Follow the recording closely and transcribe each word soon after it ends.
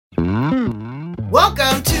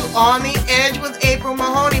Welcome to On the Edge with April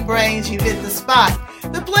Mahoney Brains. You've hit the spot.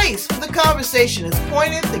 The place where the conversation is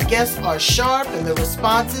pointed, the guests are sharp, and the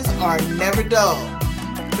responses are never dull.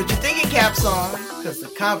 Put your thinking caps on, because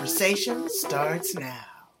the conversation starts now.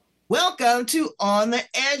 Welcome to On the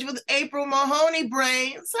Edge with April Mahoney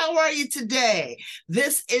Brains. How are you today?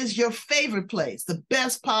 This is your favorite place, the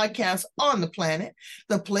best podcast on the planet,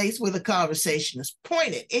 the place where the conversation is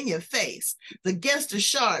pointed in your face. The guest is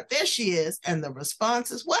sharp, there she is, and the response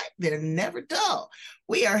is what? They're never dull.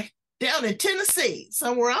 We are down in Tennessee,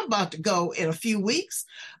 somewhere I'm about to go in a few weeks,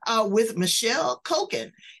 with Michelle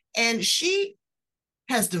Kolcan, and she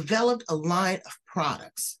has developed a line of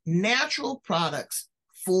products, natural products,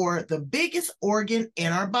 for the biggest organ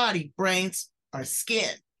in our body, brains, our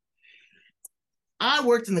skin. I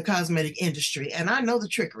worked in the cosmetic industry and I know the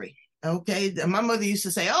trickery. Okay. My mother used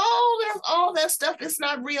to say, oh, there's all that stuff. It's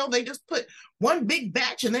not real. They just put one big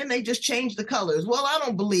batch and then they just change the colors. Well, I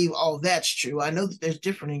don't believe all that's true. I know that there's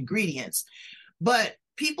different ingredients, but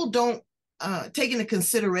people don't take into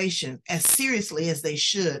consideration as seriously as they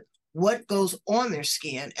should what goes on their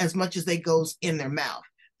skin as much as they goes in their mouth.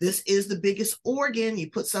 This is the biggest organ. You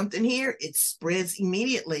put something here, it spreads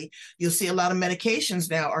immediately. You'll see a lot of medications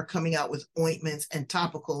now are coming out with ointments and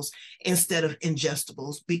topicals instead of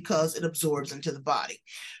ingestibles because it absorbs into the body.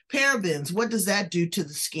 Parabens, what does that do to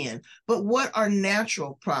the skin? But what are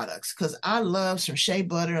natural products? Because I love some shea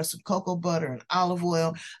butter and some cocoa butter and olive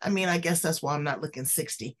oil. I mean, I guess that's why I'm not looking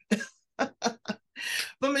 60.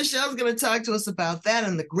 But Michelle's going to talk to us about that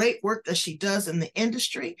and the great work that she does in the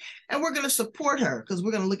industry. And we're going to support her because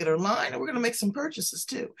we're going to look at her line and we're going to make some purchases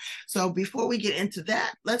too. So before we get into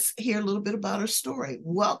that, let's hear a little bit about her story.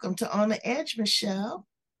 Welcome to On the Edge, Michelle.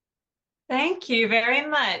 Thank you very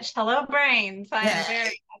much. Hello, Brains. I'm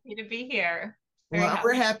very happy to be here.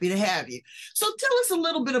 We're happy to have you. So tell us a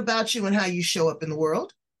little bit about you and how you show up in the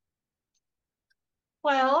world.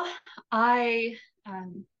 Well,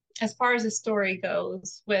 as far as the story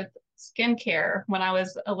goes with skincare, when I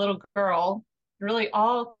was a little girl, really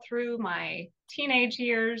all through my teenage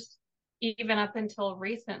years, even up until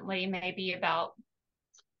recently, maybe about,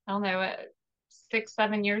 I don't know, 6,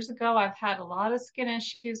 7 years ago, I've had a lot of skin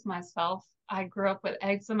issues myself. I grew up with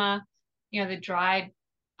eczema, the dried,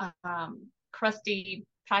 crusty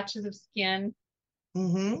patches of skin.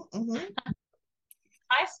 High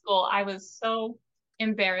school, I was so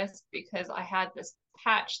embarrassed because I had this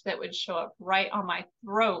patch that would show up right on my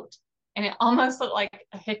throat and it almost looked like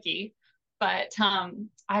a hickey. But I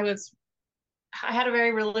had a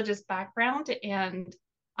very religious background and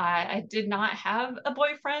I did not have a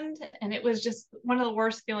boyfriend, and it was just one of the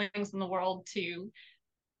worst feelings in the world to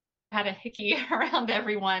had a hickey around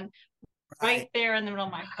everyone right there in the middle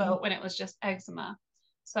of my throat when it was just eczema.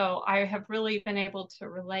 So I have really been able to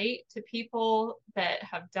relate to people that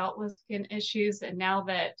have dealt with skin issues. And now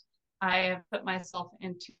that I have put myself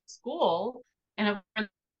into school and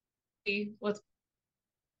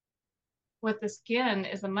with the skin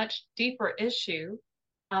is a much deeper issue.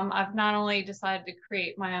 I've not only decided to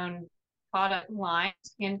create my own product line,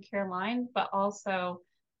 skincare line, but also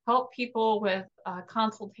help people with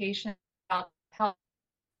consultation about health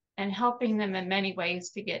and helping them in many ways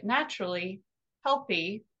to get naturally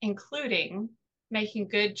healthy, including making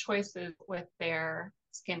good choices with their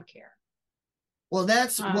skincare. Well,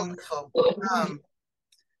 that's wonderful.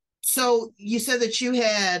 So you said that you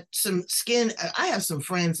had some skin. I have some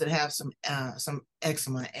friends that have some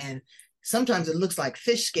eczema, and sometimes it looks like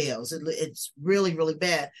fish scales. It's really, really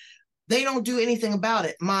bad. They don't do anything about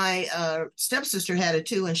it. My stepsister had it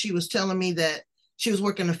too, and she was telling me that she was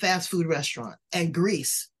working in a fast food restaurant, and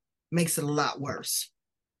grease makes it a lot worse.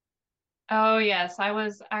 Oh, yes. I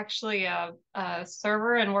was actually a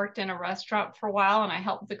server and worked in a restaurant for a while, and I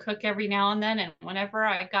helped the cook every now and then. And whenever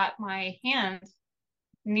I got my hands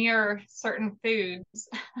near certain foods,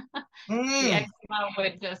 the eczema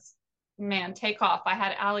would just, take off. I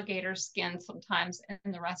had alligator skin sometimes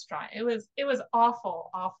in the restaurant. It was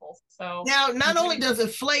awful, awful. So now, not only does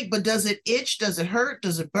it flake, but does it itch? Does it hurt?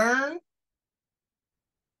 Does it burn?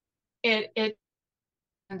 It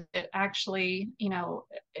actually,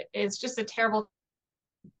 it's just a terrible.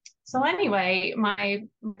 So anyway, my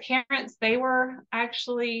parents, they were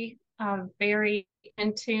actually very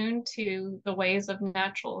in tune to the ways of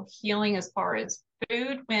natural healing as far as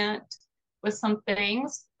food went with some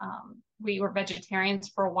things. We were vegetarians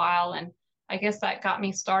for a while, and I guess that got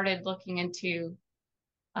me started looking into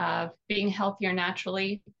being healthier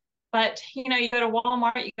naturally. But, you go to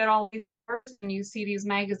Walmart, you get all these and you see these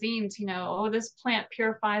magazines, oh, this plant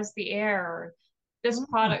purifies the air, or this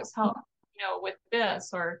product's help, with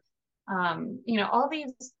this, or all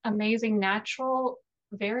these amazing natural,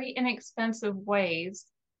 very inexpensive ways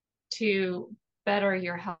to better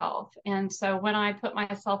your health. And so when I put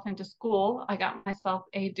myself into school, I got myself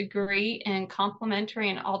a degree in complementary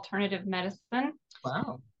and alternative medicine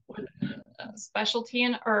Wow. with a specialty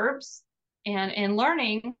in herbs. And in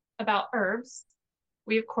learning about herbs,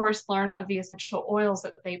 we of course learn of the essential oils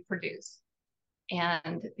that they produce.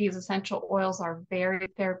 And these essential oils are very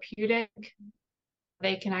therapeutic.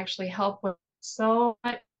 They can actually help with so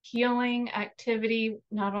much healing activity,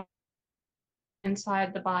 not only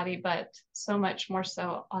inside the body, but so much more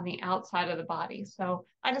so on the outside of the body. So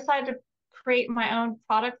I decided to create my own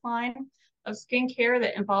product line of skincare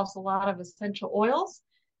that involves a lot of essential oils.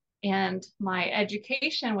 And my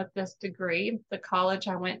education with this degree, the college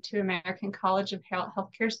I went to, American College of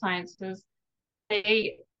Healthcare Sciences,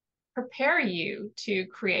 they prepare you to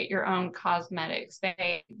create your own cosmetics.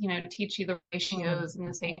 They, teach you the ratios and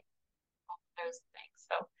the safety of those things.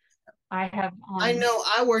 So I have I know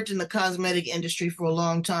I worked in the cosmetic industry for a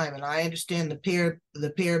long time, and I understand the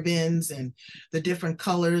parabens and the different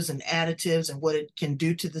colors and additives and what it can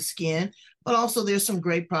do to the skin. But also, there's some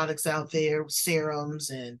great products out there, serums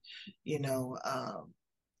and you know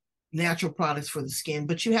natural products for the skin.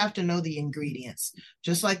 But you have to know the ingredients,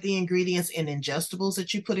 just like the ingredients in ingestibles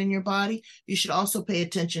that you put in your body. You should also pay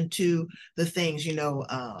attention to the things.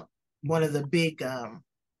 One of the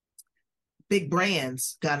big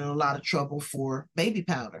brands got in a lot of trouble for baby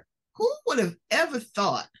powder. Who would have ever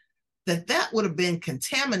thought that that would have been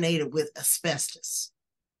contaminated with asbestos?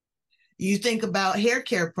 You think about hair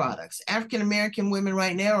care products. African American women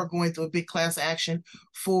right now are going through a big class action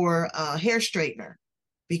for hair straightener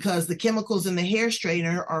because the chemicals in the hair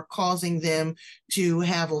straightener are causing them to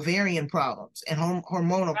have ovarian problems and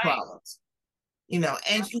hormonal right. problems.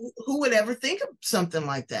 And who would ever think of something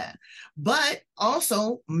like that? But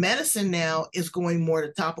also, medicine now is going more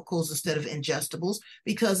to topicals instead of ingestibles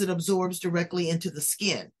because it absorbs directly into the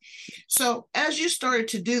skin. So, as you started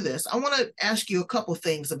to do this, I want to ask you a couple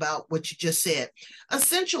things about what you just said.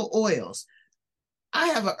 Essential oils. I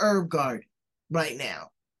have an herb garden right now.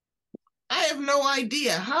 I have no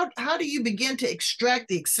idea. How do you begin to extract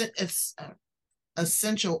the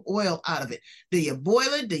essential oil out of it? Do you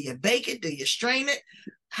boil it? Do you bake it? Do you strain it?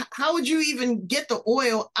 How would you even get the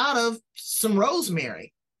oil out of some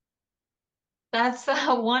rosemary? That's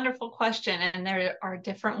a wonderful question, and there are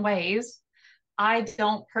different ways. I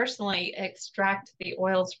don't personally extract the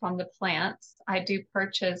oils from the plants. I do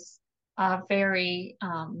purchase very,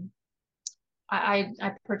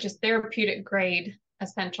 I purchase therapeutic grade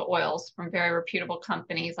essential oils from very reputable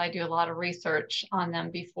companies. I do a lot of research on them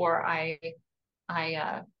before I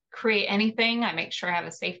create anything. I make sure I have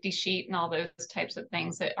a safety sheet and all those types of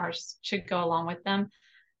things that should go along with them.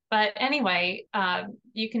 But anyway,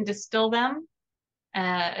 you can distill them.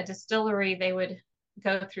 A distillery, they would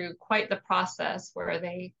go through quite the process where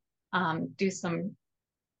they do some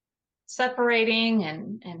separating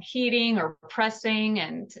and heating or pressing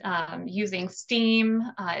and using steam.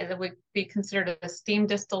 It would be considered a steam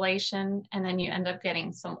distillation, and then you end up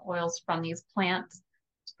getting some oils from these plants.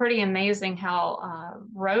 It's pretty amazing how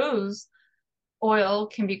rose oil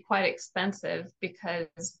can be quite expensive because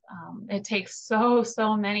it takes so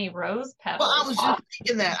many rose Well, I petals. was just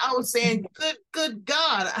thinking that. I was saying, good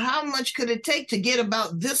God, how much could it take to get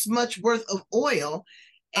about this much worth of oil?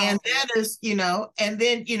 And that is, and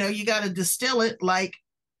then, you got to distill it like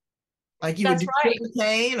you would That's do right.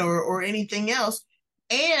 sugarcane or anything else.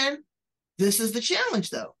 And this is the challenge,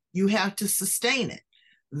 though. You have to sustain it.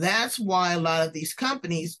 That's why a lot of these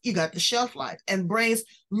companies, you got the shelf life. And brains,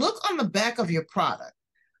 look on the back of your product.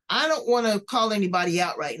 I don't want to call anybody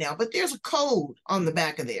out right now, but there's a code on the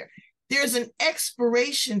back of there. There's an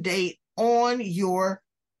expiration date on your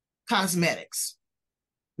cosmetics.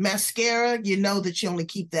 Mascara, you know that you only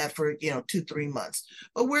keep that for 2-3 months.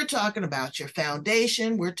 But we're talking about your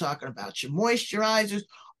foundation, we're talking about your moisturizers.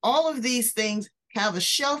 All of these things have a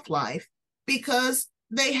shelf life because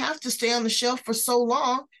they have to stay on the shelf for so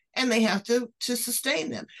long, and they have to sustain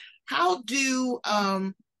them. How do you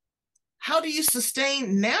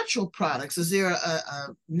sustain natural products? Is there a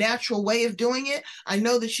natural way of doing it? I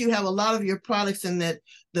know that you have a lot of your products in the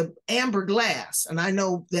amber glass, and I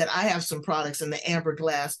know that I have some products in the amber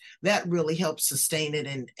glass that really helps sustain it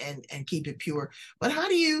and keep it pure. But how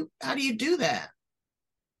do you do that?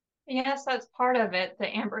 Yes, that's part of it, the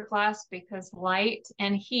amber glass, because light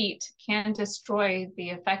and heat can destroy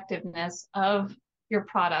the effectiveness of your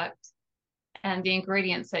product and the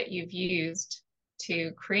ingredients that you've used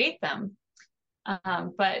to create them.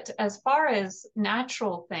 But as far as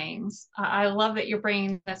natural things, I love that you're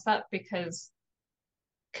bringing this up because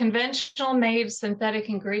Conventional made synthetic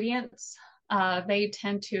ingredients, they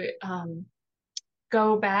tend to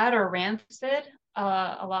go bad or rancid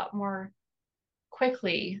a lot more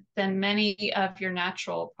quickly than many of your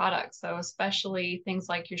natural products. So especially things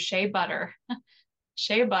like your shea butter.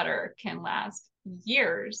 Shea butter can last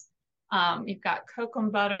years. You've got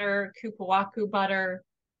kokum butter, kupawaku butter,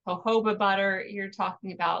 jojoba butter. You're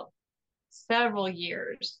talking about several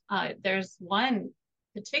years. There's one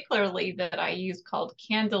particularly that I use called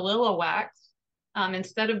candelilla wax.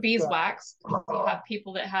 Instead of Yeah. beeswax, you have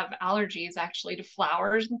people that have allergies actually to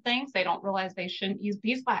flowers and things. They don't realize they shouldn't use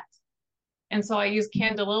beeswax. And so I use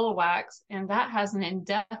candelilla wax, and that has an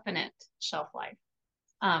indefinite shelf life.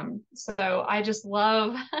 So I just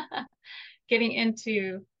love getting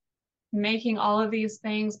into making all of these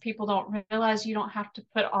things. People don't realize you don't have to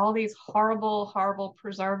put all these horrible, horrible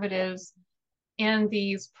preservatives in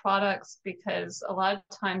these products because a lot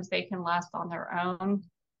of times they can last on their own.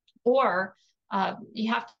 Or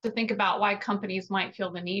you have to think about why companies might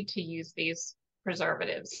feel the need to use these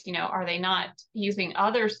preservatives. You know, are they not using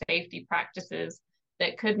other safety practices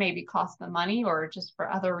that could maybe cost them money or just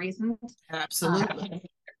for other reasons? Absolutely. Their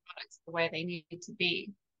products the way they need to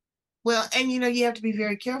be. Well, and you have to be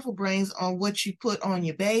very careful, brains, on what you put on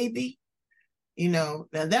your baby. Now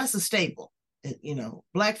that's a staple.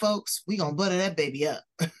 Black folks, we gonna butter that baby up.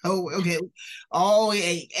 Oh, okay. Oh,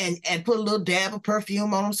 and put a little dab of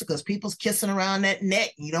perfume on them because people's kissing around that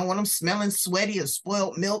neck. You don't want them smelling sweaty or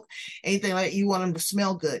spoiled milk, anything like that. You want them to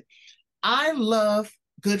smell good. I love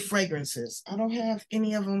good fragrances. I don't have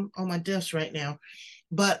any of them on my desk right now,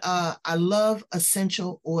 but I love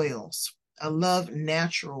essential oils. I love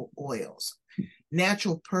natural oils,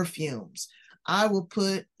 natural perfumes. I will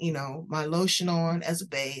put, my lotion on as a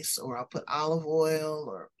base, or I'll put olive oil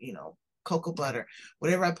or, cocoa butter,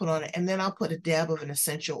 whatever I put on it. And then I'll put a dab of an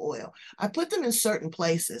essential oil. I put them in certain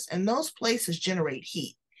places, and those places generate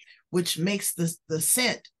heat, which makes the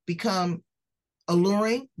scent become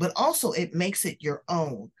alluring, but also it makes it your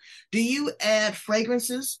own. Do you add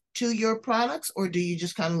fragrances to your products, or do you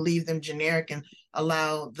just kind of leave them generic and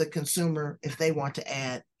allow the consumer, if they want to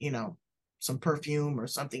add, some perfume or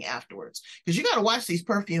something afterwards? Because you got to watch these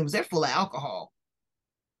perfumes, they're full of alcohol.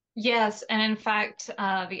 Yes, and in fact, the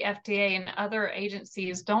FDA and other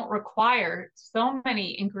agencies don't require so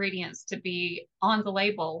many ingredients to be on the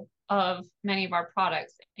label of many of our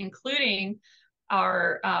products, including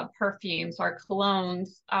our perfumes, our colognes,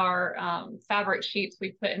 our fabric sheets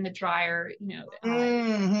we put in the dryer, Mm-hmm,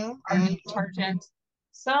 our mm-hmm. detergent,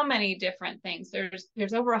 so many different things.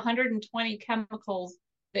 There's over 120 chemicals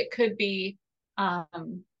that could be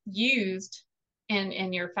used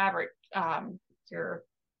in your fabric, your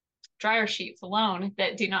dryer sheets alone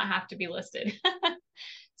that do not have to be listed.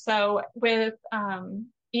 So with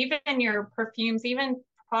even your perfumes, even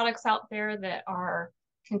products out there that are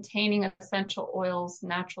containing essential oils,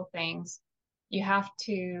 natural things, you have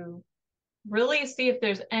to really see if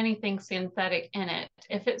there's anything synthetic in it.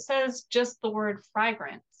 If it says just the word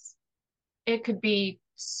fragrance, it could be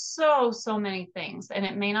so many things, and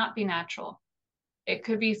it may not be natural. It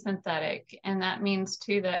could be synthetic. And that means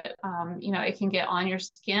too that, it can get on your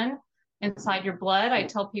skin, inside your blood. I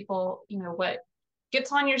tell people, what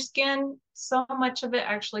gets on your skin, so much of it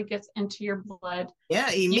actually gets into your blood.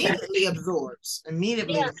 Yeah, Yeah. immediately absorbs,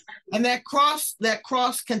 immediately. Yes. And that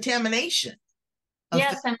cross contamination of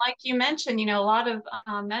Yes. And like you mentioned, a lot of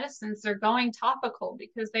medicines are going topical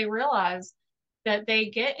because they realize that they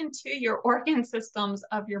get into your organ systems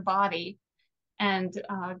of your body and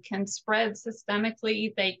can spread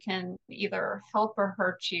systemically. They can either help or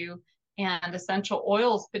hurt you. And essential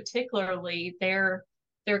oils, particularly, their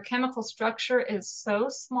chemical structure is so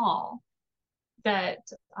small that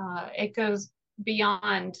it goes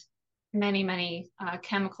beyond many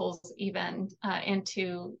chemicals, even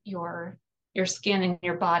into your skin and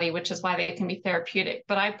your body, which is why they can be therapeutic.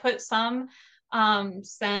 But I put some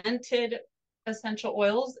scented essential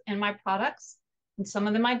oils in my products, and some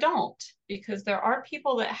of them I don't, because there are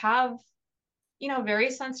people that have,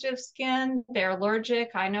 very sensitive skin. They're allergic.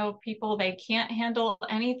 I know people, they can't handle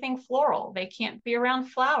anything floral. They can't be around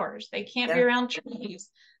flowers. They can't be yeah. around trees.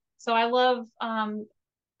 So I love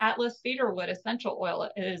Atlas cedarwood essential oil.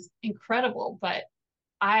 It is incredible, but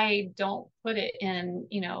I don't put it in,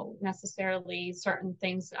 necessarily certain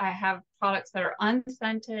things. I have products that are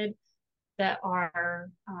unscented that are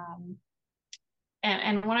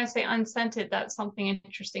and when I say unscented, that's something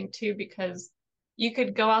interesting too, because you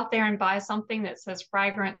could go out there and buy something that says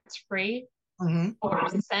fragrance free Mm-hmm. or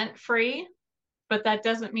scent free, but that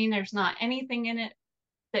doesn't mean there's not anything in it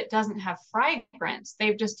that doesn't have fragrance.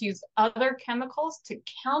 They've just used other chemicals to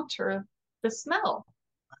counter the smell.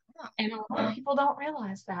 And a lot of people don't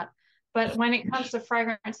realize that. But when it comes to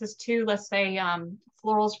fragrances too, let's say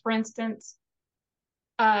florals, for instance,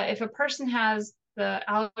 if a person has the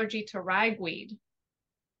allergy to ragweed,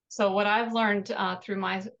 so what I've learned through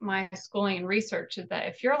my schooling and research is that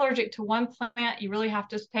if you're allergic to one plant, you really have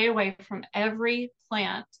to stay away from every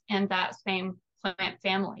plant in that same plant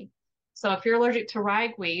family. So if you're allergic to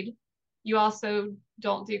ragweed, you also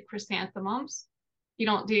don't do chrysanthemums. You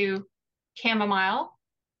don't do chamomile.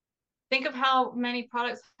 Think of how many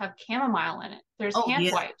products have chamomile in it. There's Oh hand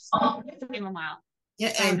yeah. wipes with chamomile.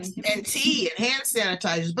 Yeah, and tea and hand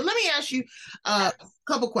sanitizers. But let me ask you a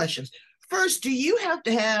couple questions. First, do you have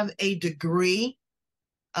to have a degree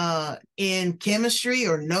in chemistry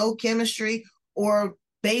or no chemistry or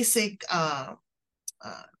basic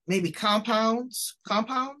maybe compounds?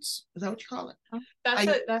 Compounds? Is that what you call it?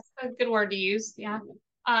 That's a good word to use. Yeah.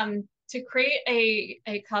 To create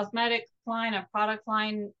a cosmetic line, a product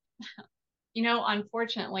line,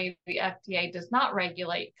 unfortunately, the FDA does not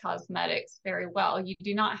regulate cosmetics very well. You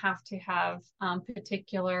do not have to have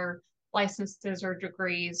particular licenses or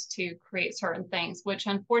degrees to create certain things, which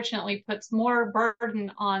unfortunately puts more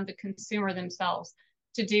burden on the consumer themselves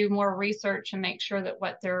to do more research and make sure that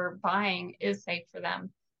what they're buying is safe for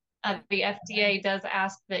them. The FDA does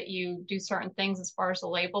ask that you do certain things as far as the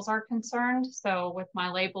labels are concerned. So with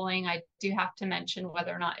my labeling, I do have to mention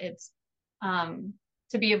whether or not it's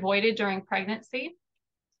to be avoided during pregnancy.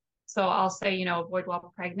 So I'll say, avoid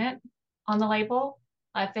while pregnant on the label.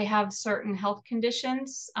 If they have certain health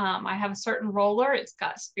conditions, I have a certain roller. It's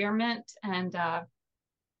got spearmint and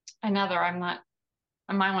another. My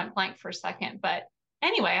mind went blank for a second. But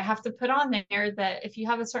anyway, I have to put on there that if you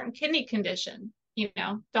have a certain kidney condition,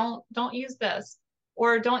 don't use this,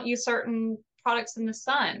 or don't use certain products in the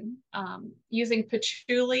sun. Using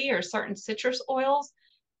patchouli or certain citrus oils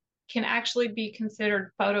can actually be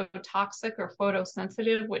considered phototoxic or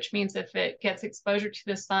photosensitive, which means if it gets exposure to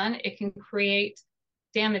the sun, it can create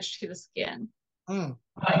damage to the skin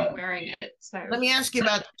by wearing it. So let me ask you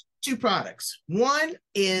about two products. One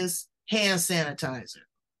is hand sanitizer.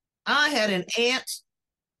 I had an aunt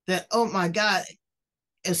that, oh my God,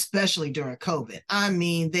 especially during COVID. I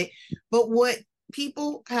mean, but what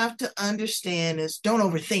people have to understand is don't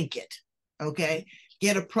overthink it. Okay.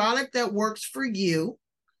 Get a product that works for you,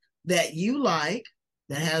 that you like,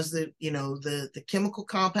 that has the chemical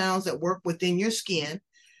compounds that work within your skin,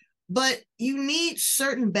 but you need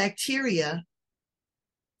certain bacteria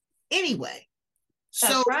anyway.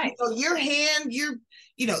 That's so right. Your hand,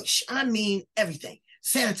 I mean, everything.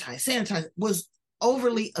 Sanitize was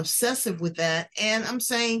overly obsessive with that. And I'm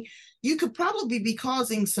saying you could probably be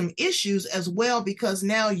causing some issues as well, because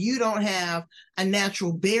now you don't have a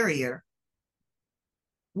natural barrier.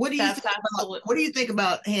 What do you think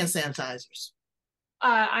about hand sanitizers?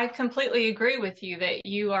 I completely agree with you that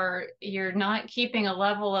you're not keeping a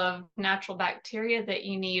level of natural bacteria that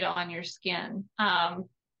you need on your skin.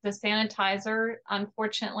 The sanitizer,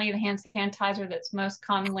 unfortunately, the hand sanitizer that's most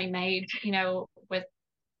commonly made,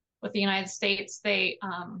 with the United States, they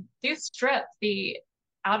do strip the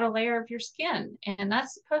outer layer of your skin, and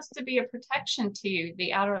that's supposed to be a protection to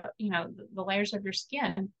the outer, the layers of your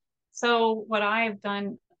skin. So what I have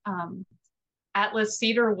done, Atlas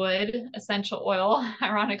cedarwood essential oil,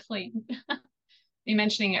 ironically, me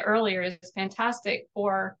mentioning it earlier, is fantastic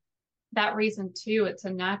for that reason too. It's a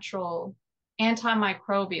natural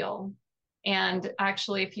antimicrobial. And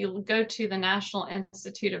actually, if you go to the National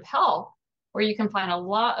Institute of Health, where you can find a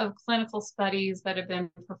lot of clinical studies that have been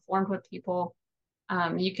performed with people,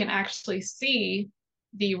 you can actually see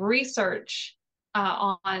the research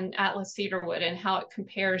on Atlas cedarwood and how it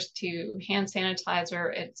compares to hand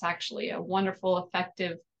sanitizer. It's actually a wonderful,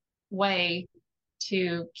 effective way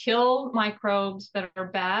to kill microbes that are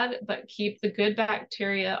bad, but keep the good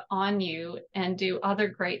bacteria on you and do other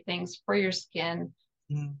great things for your skin.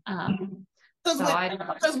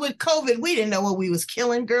 Because with COVID, we didn't know what we was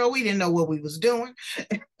killing, girl. We didn't know what we was doing.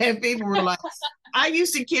 And people were like, I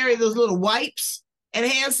used to carry those little wipes and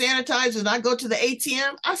hand sanitizers. And I go to the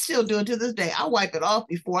ATM. I still do it to this day. I wipe it off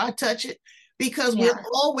before I touch it, because we're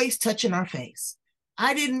always touching our face.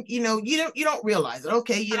 I didn't, you don't realize it.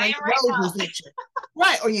 Okay, your nose is itching.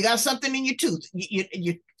 Right, or you got something in your tooth.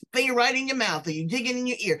 Your finger right in your mouth, or you're digging in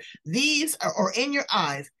your ear. These are, or in your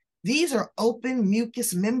eyes. These are open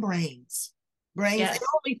mucous membranes. Yes. It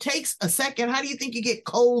only takes a second. How do you think you get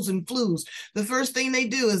colds and flus? The first thing they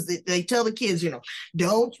do is they tell the kids,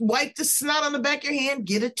 don't wipe the snot on the back of your hand,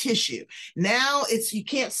 get a tissue. Now you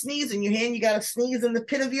can't sneeze in your hand, you got to sneeze in the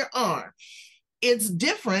pit of your arm. It's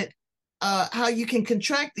different how you can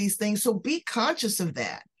contract these things. So be conscious of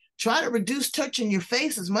that. Try to reduce touching your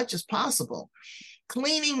face as much as possible.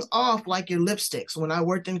 Cleaning off like your lipsticks. When I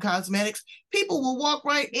worked in cosmetics, people will walk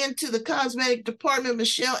right into the cosmetic department,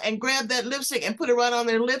 Michelle, and grab that lipstick and put it right on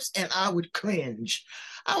their lips, and I would cringe.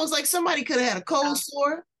 I was like, somebody could have had a cold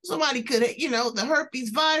sore. Somebody could have, the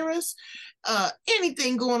herpes virus,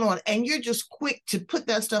 anything going on, and you're just quick to put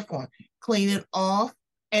that stuff on. Clean it off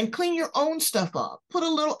and clean your own stuff off. Put a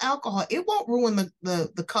little alcohol. It won't ruin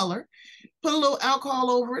the color. Put a little alcohol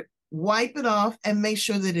over it, wipe it off, and make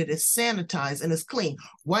sure that it is sanitized and it's clean.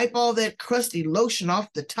 Wipe all that crusty lotion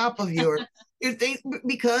off the top of your thing,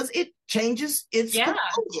 because it changes its composure.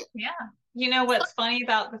 Yeah. You know what's funny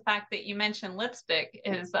about the fact that you mentioned lipstick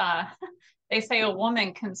is they say a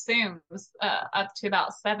woman consumes up to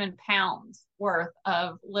about 7 pounds worth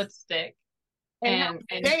of lipstick. And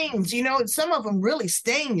stains, some of them really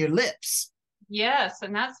stain your lips. Yes,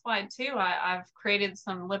 and that's why too. I've created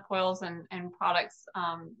some lip oils and products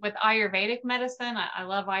with Ayurvedic medicine. I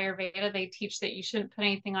love Ayurveda. They teach that you shouldn't put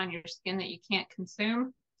anything on your skin that you can't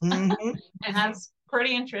consume. Mm-hmm. And that's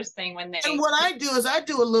pretty interesting when they. And what I do is I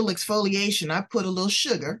do a little exfoliation. I put a little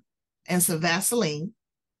sugar and some Vaseline,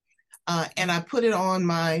 and I put it on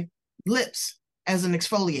my lips as an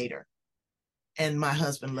exfoliator. And my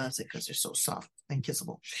husband loves it because they're so soft and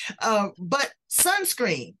kissable. But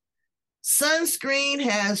sunscreen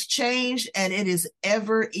has changed, and it is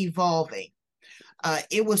ever evolving.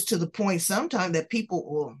 It was to the point sometime that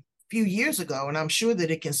people, a few years ago, and I'm sure that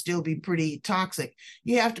it can still be pretty toxic,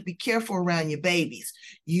 you have to be careful around your babies.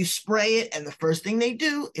 You spray it, and the first thing they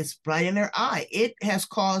do is right in their eye. It has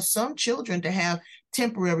caused some children to have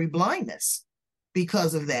temporary blindness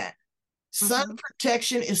because of that. Sun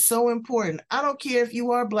protection is so important. I don't care if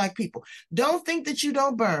you are Black people. Don't think that you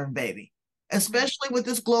don't burn, baby. Especially with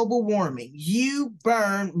this global warming. You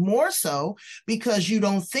burn more so because you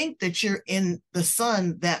don't think that you're in the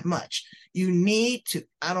sun that much. You need to,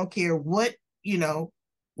 I don't care what your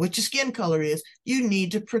skin color is, you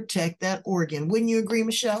need to protect that organ. Wouldn't you agree,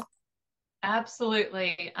 Michelle?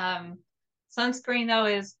 Absolutely. Sunscreen though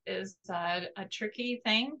is a tricky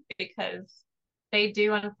thing because they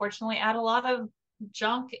do unfortunately add a lot of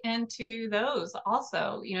junk into those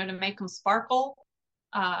also, to make them sparkle.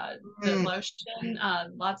 The lotion,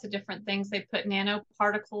 lots of different things. They put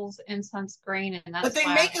nanoparticles in sunscreen, and that's but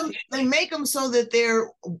they make them so that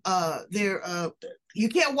they're you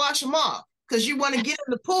can't wash them off because you want to get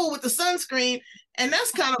in the pool with the sunscreen, and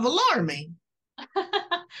that's kind of alarming.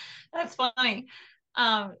 That's funny.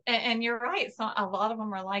 And you're right. So a lot of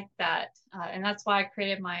them are like that, and that's why I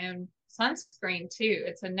created my own sunscreen too.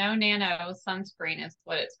 It's a no nano sunscreen is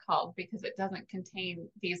what it's called, because it doesn't contain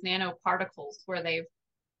these nanoparticles where they've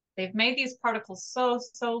made these particles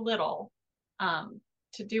so little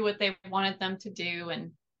to do what they wanted them to do.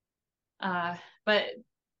 And but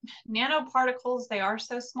nanoparticles, they are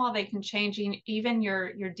so small they can change even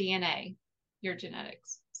your DNA, your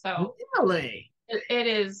genetics. So really, it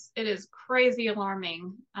is crazy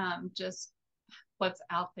alarming, just what's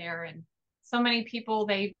out there. And so many people,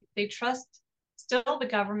 they trust still the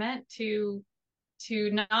government to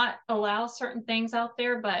not allow certain things out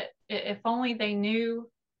there, but if only they knew.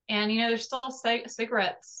 And there's still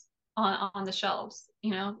cigarettes on the shelves.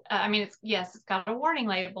 I mean, it's got a warning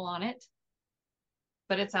label on it,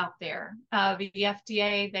 but it's out there. The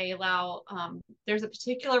FDA, they allow, there's a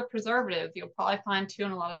particular preservative you'll probably find too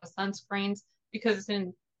in a lot of sunscreens because it's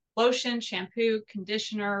in lotion, shampoo,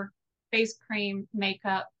 conditioner, face cream,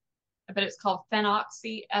 makeup, but it's called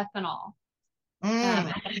phenoxyethanol.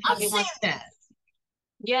 I've seen that.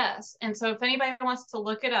 Yes. And so if anybody wants to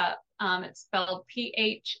look it up, it's spelled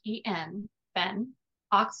PHEN, phen,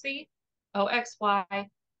 oxy, OXY,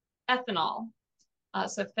 ethanol.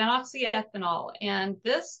 So phenoxyethanol. And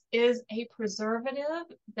this is a preservative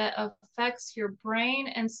that affects your brain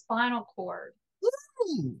and spinal cord.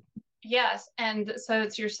 Ooh. Yes. And so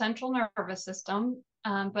it's your central nervous system.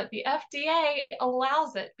 But the FDA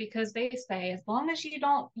allows it because they say as long as you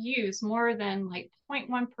don't use more than like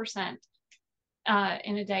 0.1%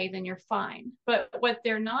 in a day, then you're fine. But what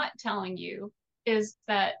they're not telling you is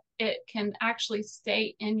that it can actually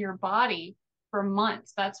stay in your body for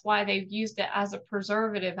months. That's why they've used it as a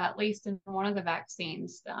preservative, at least in one of the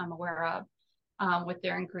vaccines that I'm aware of, with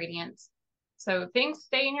their ingredients. So things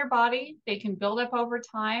stay in your body, they can build up over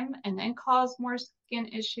time and then cause more skin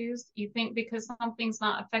issues. You think because something's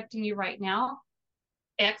not affecting you right now,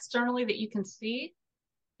 externally that you can see,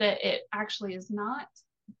 that it actually is not,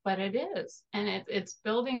 but it is. And it's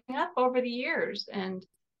building up over the years. And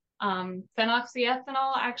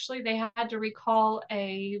phenoxyethanol, actually, they had to recall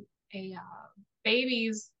a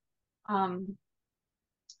baby's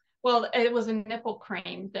Well, it was a nipple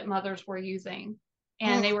cream that mothers were using,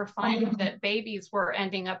 and they Oh, were finding that babies were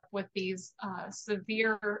ending up with these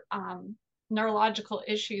severe neurological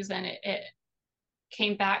issues, and it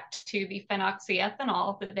came back to the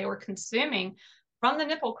phenoxyethanol that they were consuming from the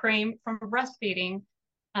nipple cream from breastfeeding.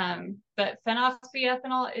 But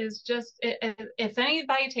phenoxyethanol is just, if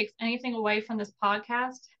anybody takes anything away from this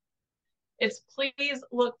podcast, it's please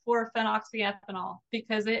look for phenoxyethanol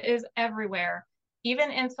because it is everywhere.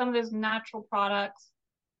 Even in some of those natural products,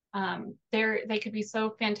 they could be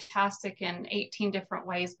so fantastic in 18 different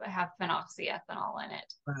ways, but have phenoxyethanol in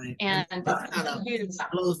it. right. And And that kind of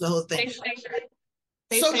blows the whole thing.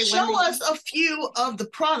 They So say when show us a few of the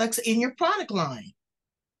products in your product line.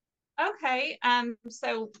 okay,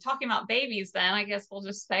 so talking about babies, then I guess we'll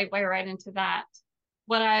just segue right into that.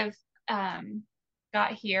 What I've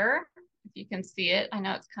got here, if you can see it, I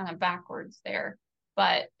know it's kind of backwards there,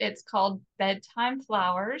 but it's called Bedtime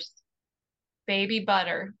Flowers Baby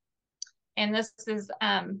Butter. And this is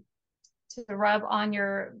to rub on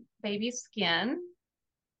your baby's skin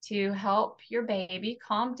to help your baby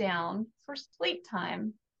calm down for sleep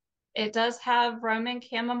time. It does have Roman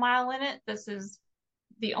chamomile in it. This is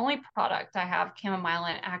the only product I have chamomile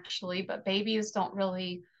in actually, but babies don't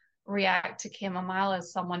really react to chamomile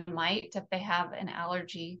as someone might if they have an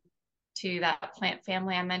allergy to that plant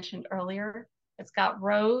family I mentioned earlier. It's got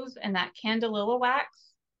rose and that candelilla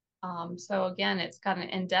wax. So again, it's got an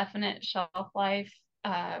indefinite shelf life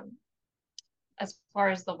as far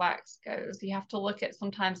as the wax goes. You have to look at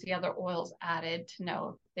sometimes the other oils added to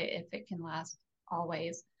know if it can last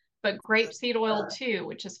always. But grapeseed oil too,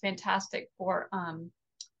 which is fantastic for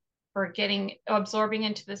getting absorbing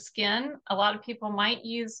into the skin. A lot of people might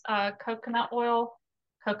use coconut oil.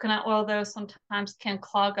 Coconut oil, though, sometimes can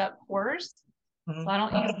clog up pores. So I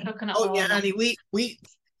don't use coconut Oh oil yeah, honey, we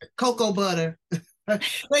cocoa butter. that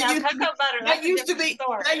now used to be cocoa butter, that that's a used to different be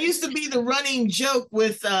story. that used to be the running joke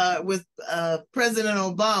with President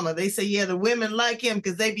Obama. They say, yeah, the women like him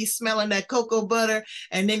because they be smelling that cocoa butter,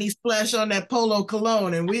 and then he splash on that polo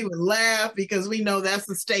cologne, and we would laugh because we know that's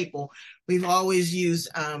a staple. We've always used,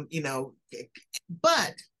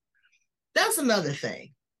 but that's another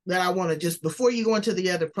thing that I want to just before you go into the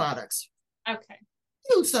other products. Okay.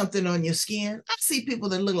 Do something on your skin. I see people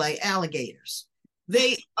that look like alligators.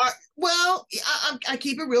 They are, well, I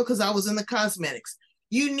keep it real because I was in the cosmetics.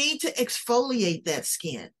 You need to exfoliate that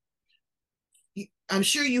skin. I'm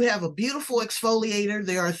sure you have a beautiful exfoliator.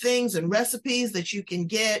 There are things and recipes that you can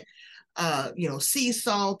get, sea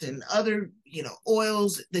salt and other,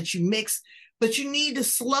 oils that you mix, but you need to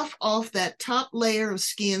slough off that top layer of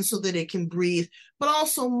skin so that it can breathe, but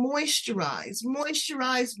also moisturize,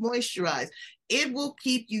 moisturize, moisturize. It will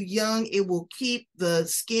keep you young. It will keep the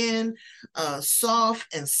skin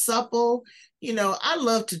soft and supple. I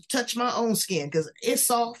love to touch my own skin because it's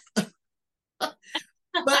soft, but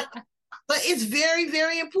it's very,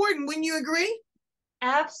 very important. Wouldn't you agree?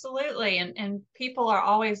 Absolutely. And people are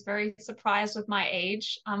always very surprised with my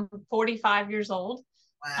age. I'm 45 years old.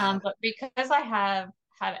 Wow. But because I have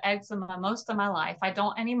had eczema most of my life, I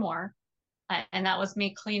don't anymore. And that was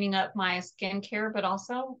me cleaning up my skincare, but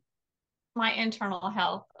also my internal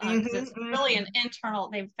health, because it's really an internal,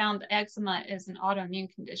 they've found eczema is an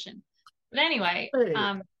autoimmune condition. But anyway, Hey.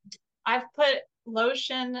 I've put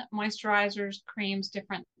lotion, moisturizers, creams,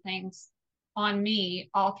 different things on me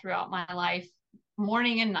all throughout my life,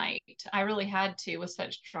 morning and night. I really had to with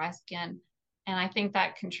such dry skin. And I think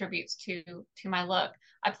that contributes to my look.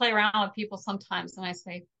 I play around with people sometimes and I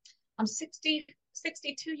say, I'm 62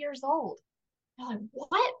 years old. They're like,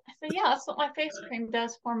 what? I said, yeah, that's what my face cream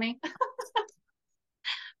does for me.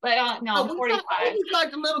 But no, I'm 45. We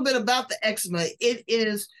talked a little bit about the eczema. It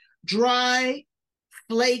is dry,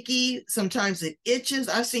 flaky. Sometimes it itches.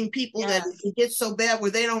 I've seen people that it gets so bad where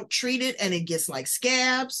they don't treat it and it gets like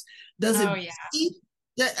scabs. Does it?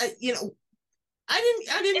 That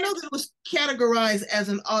I didn't know that it was categorized as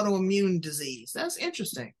an autoimmune disease. That's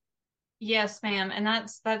interesting. Yes, ma'am. And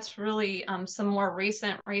that's really some more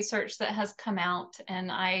recent research that has come out.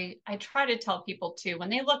 And I try to tell people too,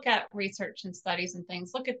 when they look at research and studies and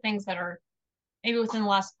things, look at things that are maybe within the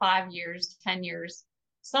last 5 years, 10 years.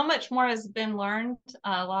 So much more has been learned.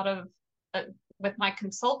 A lot of with my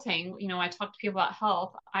consulting, I talk to people about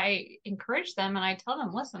health. I encourage them and I tell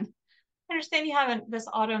them, listen, I understand you have this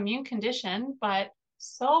autoimmune condition, but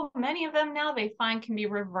so many of them now they find can be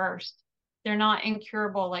reversed. They're not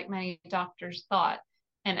incurable like many doctors thought.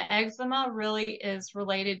 And eczema really is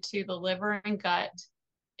related to the liver and gut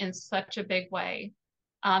in such a big way.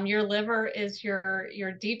 Your liver is your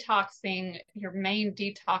detoxing, your main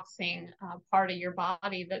detoxing part of your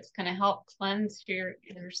body that's going to help cleanse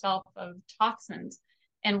yourself of toxins.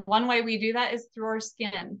 And one way we do that is through our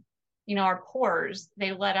skin. You know, our pores,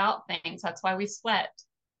 they let out things. That's why we sweat.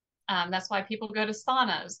 That's why people go to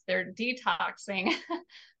saunas. They're detoxing.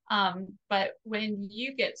 But when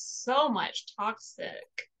you get so much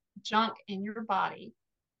toxic junk in your body,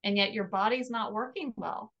 and yet your body's not working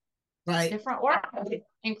well, Right. different organs,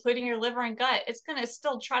 including your liver and gut, it's going to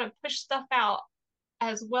still try to push stuff out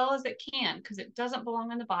as well as it can because it doesn't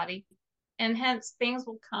belong in the body. And hence, things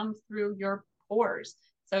will come through your pores.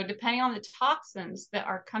 So, depending on the toxins that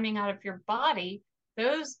are coming out of your body,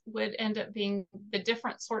 those would end up being the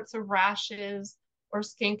different sorts of rashes or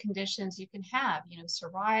skin conditions you can have, you know,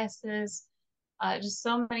 psoriasis, just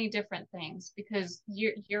so many different things because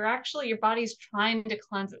you're actually, your body's trying to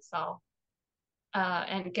cleanse itself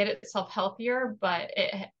and get itself healthier. But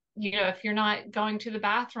it, you know, if you're not going to the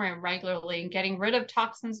bathroom regularly and getting rid of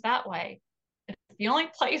toxins that way, if the only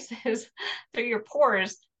place is through your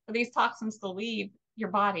pores for these toxins to leave your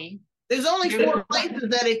body. There's only four places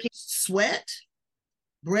that it can: sweat,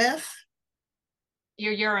 breath,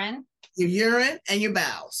 your urine, and your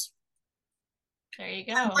bowels. There you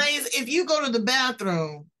go. If you go to the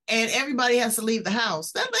bathroom and everybody has to leave the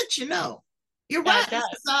house, that lets you know you're right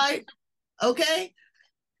inside. Okay.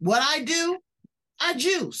 What I do, I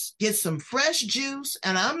juice, get some fresh juice.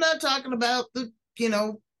 And I'm not talking about the, you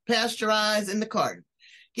know, pasteurized in the carton.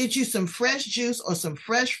 Get you some fresh juice or some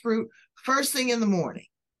fresh fruit first thing in the morning.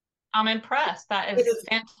 I'm impressed. That is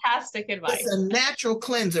fantastic advice. It's a natural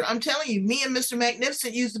cleanser. I'm telling you, me and Mr.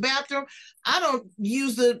 Magnificent use the bathroom. I don't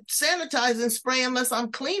use the sanitizing spray unless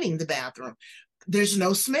I'm cleaning the bathroom. There's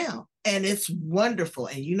no smell, and it's wonderful.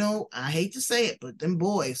 And, you know, I hate to say it, but them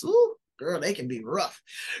boys, ooh, girl, they can be rough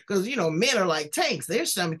because, you know, men are like tanks. Their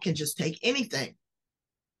stomach can just take anything.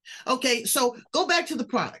 Okay, so go back to the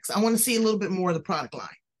products. I want to see a little bit more of the product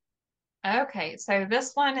line. Okay, so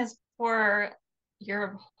this one is for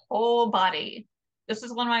your whole body. This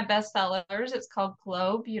is one of my best sellers. It's called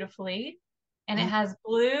Glow Beautifully, and it has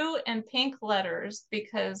blue and pink letters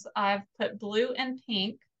because I've put blue and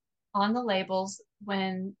pink on the labels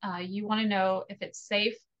when you want to know if it's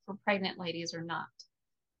safe for pregnant ladies or not.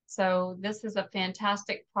 So this is a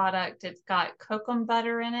fantastic product. It's got cocoa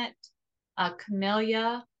butter in it,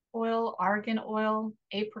 camellia oil, argan oil,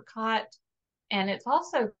 apricot, and it's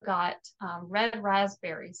also got red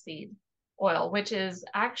raspberry seed oil, which is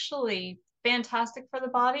actually fantastic for the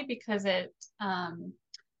body because it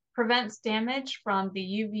prevents damage from the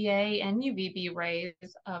UVA and UVB rays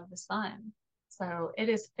of the sun. So it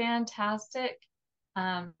is fantastic.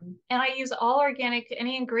 And I use all organic.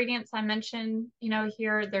 Any ingredients I mention, you know,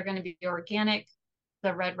 here, they're going to be organic.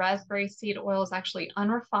 The red raspberry seed oil is actually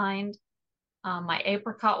unrefined. My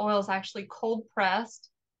apricot oil is actually cold pressed.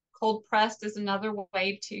 Cold pressed is another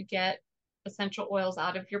way to get essential oils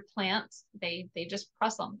out of your plants. They just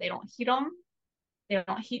press them. They don't heat them. They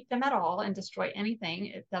don't heat them at all and destroy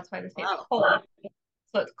anything. That's why they say it's cold.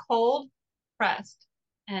 So it's cold pressed.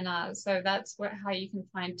 And so that's how you can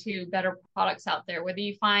find two better products out there. Whether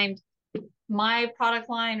you find my product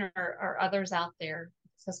line or others out there,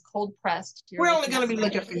 it says cold pressed. We're only going to be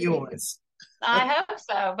looking for yours. I hope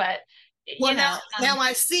so, but well, you know. Now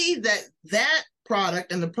I see that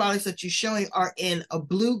product and the products that you're showing are in a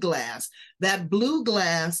blue glass. That blue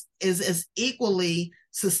glass is as equally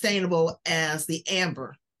sustainable as the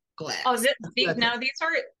amber glass. Oh, no, these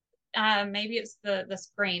are maybe it's the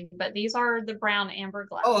screen, but these are the brown amber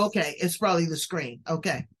glass. Oh, okay. It's probably the screen.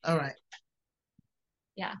 Okay. All right.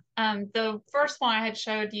 Yeah. The first one I had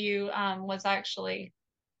showed you was actually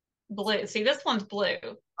blue. See, this one's blue.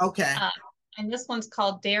 Okay. And this one's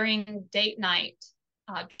called Daring Date Night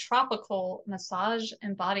Tropical Massage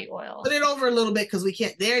and Body Oil. Put it over a little bit because we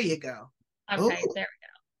can't. There you go. Okay, Ooh. There we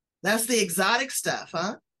go. That's the exotic stuff,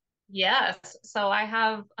 huh? Yes. So I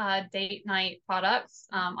have date night products.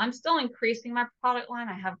 I'm still increasing my product line.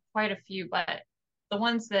 I have quite a few, but the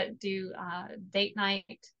ones that do date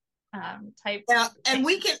night type. Yeah, and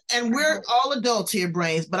we're all adults here,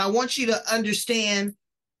 Brains, but I want you to understand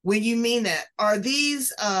when you mean that. Are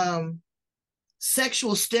these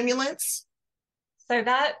sexual stimulants? So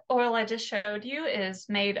that oil I just showed you is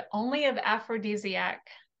made only of aphrodisiac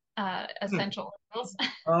essential oils.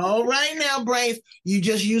 All right now, Brains, you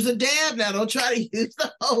just use a dab now. Don't try to use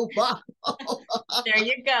the whole bottle. There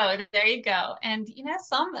you go. There you go. And, you know,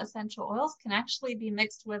 some essential oils can actually be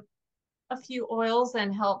mixed with a few oils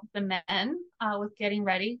and help the men with getting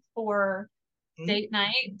ready for date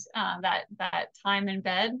night, that time in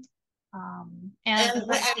bed. And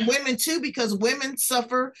And women too, because women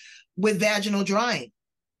suffer with vaginal drying.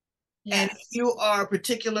 And if yes, you are a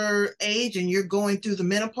particular age and you're going through the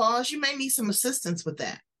menopause, you may need some assistance with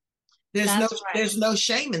that. that's right. There's no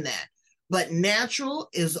shame in that. But natural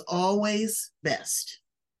is always best.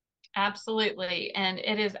 Absolutely. And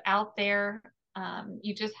it is out there.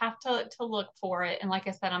 You just have to look for it. And like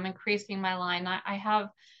I said, I'm increasing my line. I have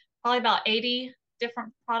probably about 80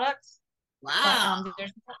 different products, but Wow.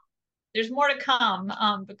 there's more to come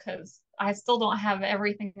because I still don't have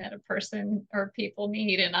everything that a person or people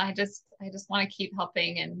need, and I just want to keep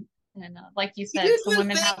helping. And like you said, You some do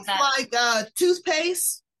women have things that. like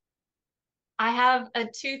toothpaste. I have a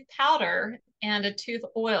tooth powder and a tooth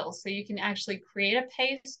oil, so you can actually create a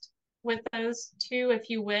paste with those two if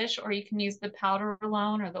you wish, or you can use the powder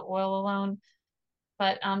alone or the oil alone.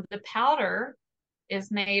 But the powder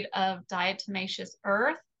is made of diatomaceous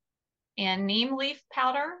earth and neem leaf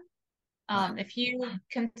powder. Wow. If you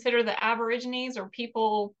consider the Aborigines or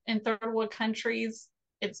people in third world countries,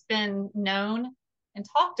 it's been known and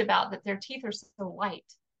talked about that their teeth are so white.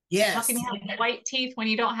 How Yes. can you have white teeth when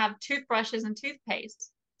you don't have toothbrushes and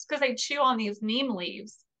toothpaste? It's because they chew on these neem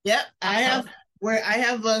leaves. Yep. Um, I have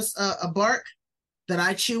a bark that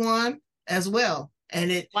I chew on as well. And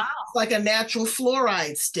it's wow, like a natural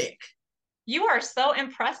fluoride stick. you are so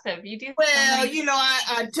impressive. You do so Well, many.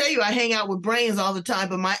 I tell you, I hang out with brains all the time,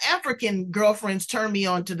 but my African girlfriends turn me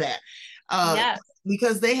on to that uh, Yes.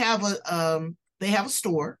 because they have a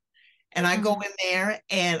store, and I go Mhm. in there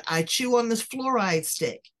and I chew on this fluoride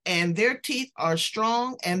stick, and their teeth are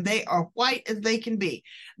strong and they are white as they can be.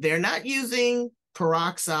 They're not using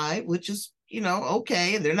peroxide, which is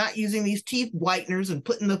okay. They're not using these teeth whiteners and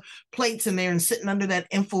putting the plates in there and sitting under that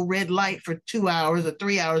infrared light for 2 hours or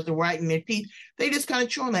 3 hours to whiten their teeth. They just kind of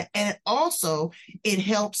chew on that. And it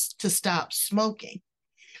helps to stop smoking.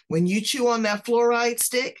 When you chew on that fluoride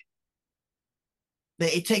stick,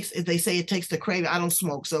 they say it takes the craving. I don't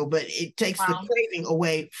smoke, but it takes the Wow. craving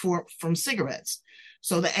away from cigarettes.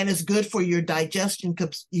 And it's good for your digestion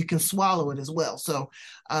because you can swallow it as well. So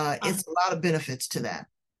Um, it's a lot of benefits to that.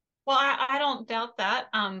 well, I don't doubt that.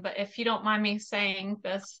 But if you don't mind me saying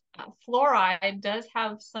this, fluoride does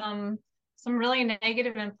have some really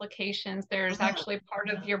negative implications. There's actually part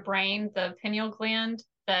of your brain, the pineal gland,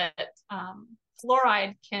 that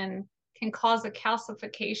fluoride can cause a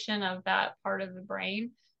calcification of that part of the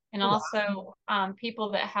brain. And also,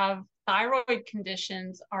 people that have thyroid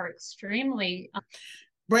conditions are extremely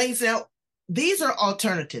Brain cell. These are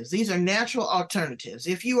alternatives. These are natural alternatives.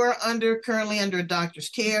 If you are currently under a doctor's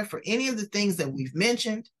care for any of the things that we've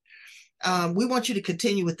mentioned, we want you to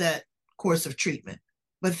continue with that course of treatment.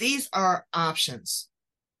 But these are options.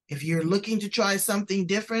 If you're looking to try something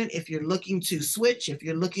different, if you're looking to switch, if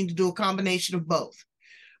you're looking to do a combination of both,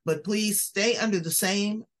 but please stay under the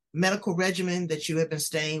same medical regimen that you have been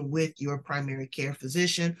staying with your primary care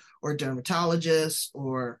physician or dermatologist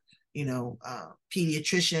or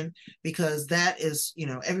pediatrician, because that is,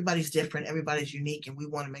 everybody's different, everybody's unique, and we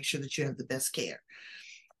want to make sure that you have the best care.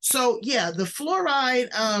 So yeah, the fluoride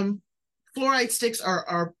sticks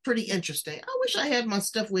are pretty interesting. I wish I had my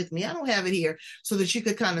stuff with me. I don't have it here so that you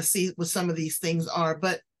could kind of see what some of these things are,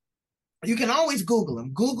 but you can always Google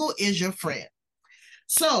them. Google is your friend.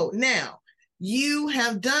 So now you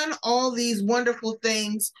have done all these wonderful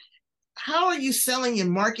things. How are you selling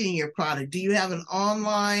and marketing your product? Do you have an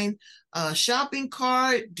online shopping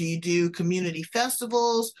cart? Do you do community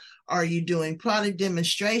festivals? Are you doing product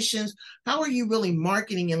demonstrations? How are you really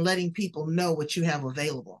marketing and letting people know what you have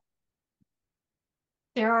available?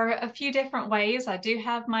 There are a few different ways. I do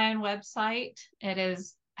have my own website. It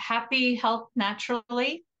is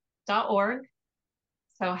happyhealthnaturally.org.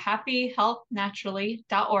 So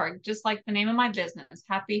happyhealthnaturally.org, just like the name of my business,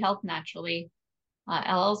 Happy Health Naturally,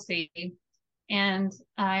 LLC. And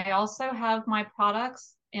I also have my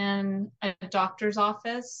products in a doctor's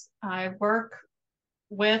office. I work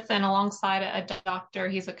with and alongside a doctor.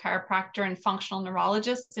 He's a chiropractor and functional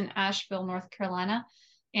neurologist in Asheville, North Carolina.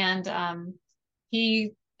 And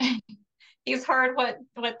he he's heard what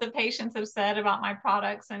the patients have said about my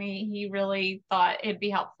products, and he really thought it'd be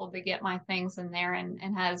helpful to get my things in there, and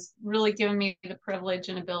has really given me the privilege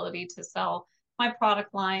and ability to sell my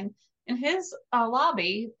product line in his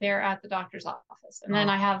lobby there at the doctor's office. And then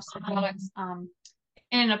I have some products in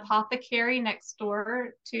an apothecary next door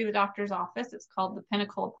to the doctor's office. It's called the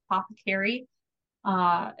Pinnacle Apothecary.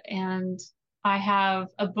 And I have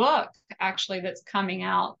a book actually that's coming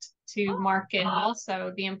out to market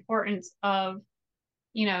also the importance of,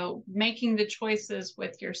 making the choices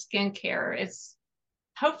with your skincare. It's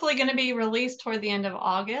hopefully going to be released toward the end of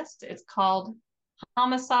August. It's called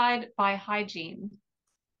homicide by hygiene.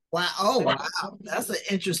 Wow. Oh, So that, wow. That's an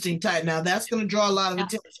interesting type. Now that's going to draw a lot of yeah,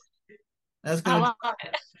 attention. That's I going to, love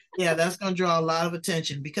it. yeah, that's going to draw a lot of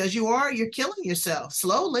attention because you're killing yourself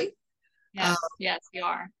slowly. Uh, Yes, yes, you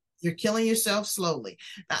are. you're killing yourself slowly.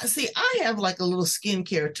 Now, see, I have like a little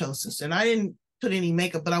skincare keratosis, and I didn't put any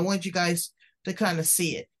makeup, but I want you guys to kind of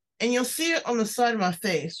see it. And you'll see it on the side of my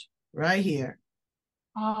face right here.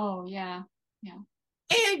 Oh, yeah, yeah.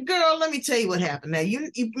 And girl, let me tell you what happened. Now, you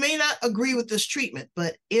may not agree with this treatment,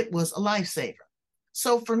 but it was a lifesaver.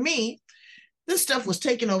 So for me, this stuff was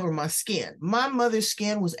taking over my skin. My mother's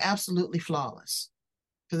skin was absolutely flawless.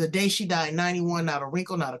 To the day she died, 91, not a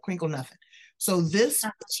wrinkle, not a crinkle, nothing. So this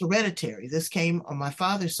is hereditary. This came on my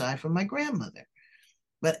father's side from my grandmother.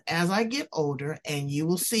 But as I get older, and you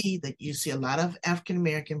will see that you see a lot of African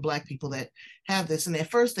American Black people that have this, and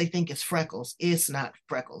at first they think it's freckles. It's not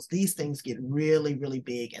freckles. These things get really, really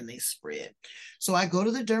big and they spread. So I go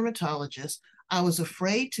to the dermatologist. I was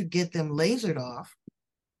afraid to get them lasered off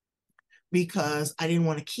because I didn't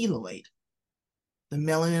want to keloid the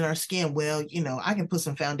melanin in our skin. Well, I can put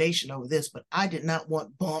some foundation over this, but I did not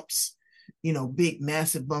want bumps, big,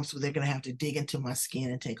 massive bumps where they're going to have to dig into my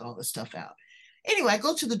skin and take all this stuff out. Anyway, I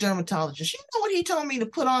go to the dermatologist. You know what he told me to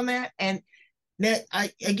put on that? And now,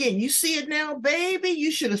 again, you see it now, baby. You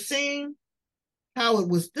should have seen how it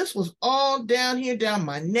was. This was all down here, down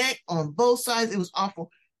my neck, on both sides. It was awful.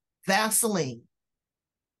 Vaseline,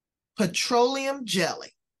 petroleum jelly.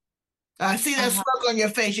 I see that Uh-huh. smirk on your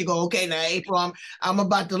face. You go, okay, now, April, I'm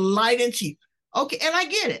about to light into you. Okay, and I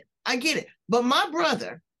get it. I get it. But my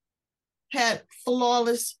brother had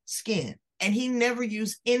flawless skin, and he never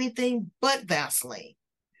used anything but Vaseline.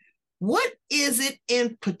 What is it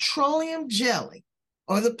in petroleum jelly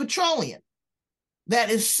or the petroleum that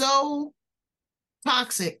is so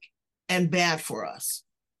toxic and bad for us?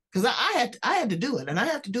 Because I had to do it, and I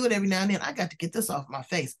have to do it every now and then. I got to get this off my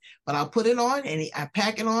face, but I'll put it on and I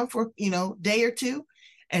pack it on for day or two,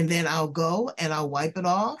 and then I'll go and I'll wipe it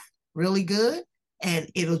off really good, and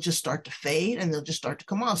it'll just start to fade, and they'll just start to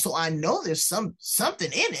come off. So I know there's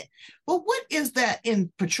something in it. But what is that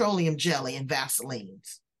in petroleum jelly and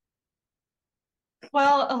Vaselines?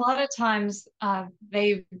 Well, a lot of times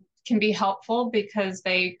they can be helpful because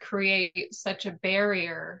they create such a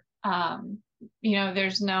barrier.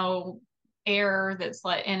 There's no air that's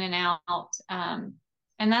let in and out.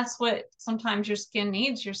 And that's what sometimes your skin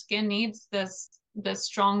needs. Your skin needs this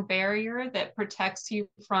strong barrier that protects you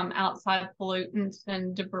from outside pollutants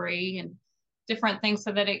and debris and different things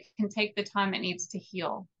so that it can take the time it needs to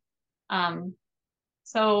heal. Um,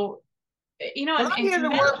 so, When I and hear the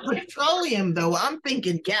word conventionally, petroleum, though, I'm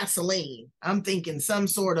thinking gasoline. I'm thinking some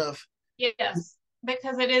sort of. yes,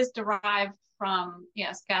 because it is derived from,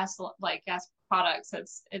 yes, gas, like gas products.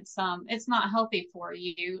 It's not healthy for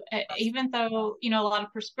you. Even though, a lot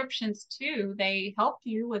of prescriptions too, they help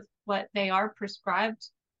you with what they are prescribed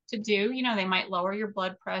to do. They might lower your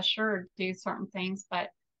blood pressure or do certain things, but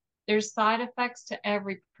there's side effects to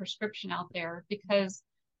every prescription out there because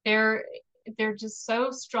they're they're just so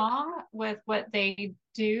strong with what they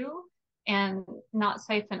do and not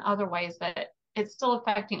safe in other ways that it's still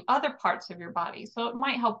affecting other parts of your body. So it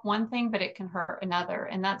might help one thing, but it can hurt another.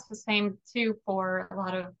 And that's the same too for a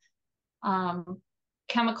lot of um,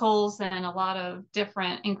 chemicals and a lot of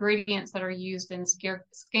different ingredients that are used in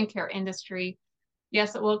skincare industry.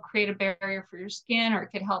 Yes, it will create a barrier for your skin, or it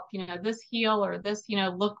could help, this heal or this,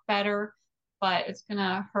 look better, but it's going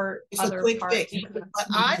to hurt It's a other quick fix. parts. But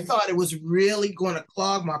I thought it was really going to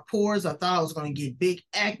clog my pores. I thought I was going to get big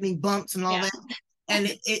acne bumps and all Yeah. that. And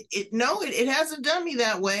it hasn't done me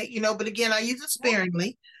that way, but again, I use it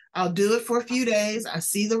sparingly. I'll do it for a few days. I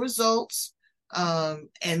see the results. And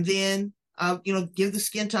then I'll, give the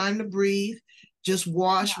skin time to breathe. Just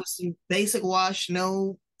wash Yeah. with some basic wash,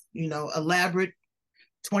 no, elaborate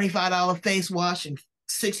 $25 face wash and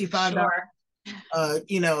 $65 Sure.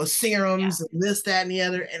 Yeah. serums and this, that, and the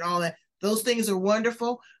other, and all that. Those things are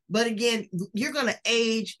wonderful. But again, you're going to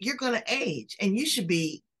age. You're going to age, and you should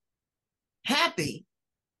be happy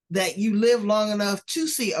that you live long enough to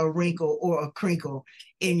see a wrinkle or a crinkle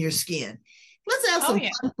in your skin. Let's ask Oh, some yeah.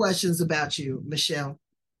 fun questions about you, Michelle.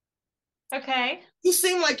 Okay. You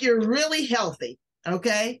seem like you're really healthy,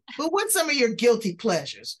 okay? But what's some of your guilty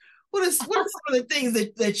pleasures? What are some of the things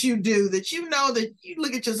that you do that that you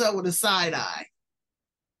look at yourself with a side eye?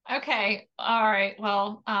 Okay. All right.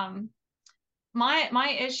 Well,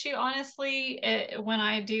 my issue, honestly, when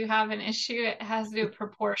I do have an issue, it has to do with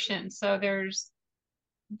proportion. So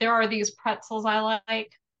there are these pretzels I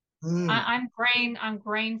like. Mm. I'm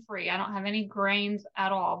grain free. I don't have any grains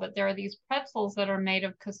at all, but there are these pretzels that are made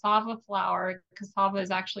of cassava flour. Cassava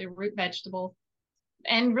is actually a root vegetable.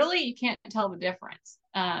 And really you can't tell the difference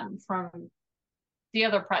from the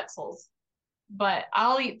other pretzels. But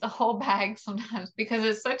I'll eat the whole bag sometimes because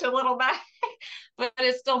it's such a little bag, but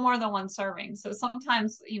it's still more than one serving. So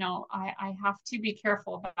sometimes, I have to be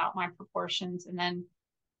careful about my proportions. And then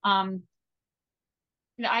um,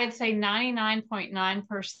 I'd say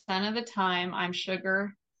 99.9% of the time I'm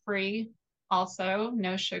sugar free, also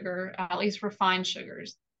no sugar, at least refined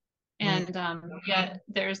sugars. Mm. And yet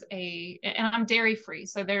and I'm dairy free.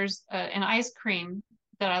 So there's an ice cream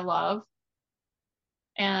that I love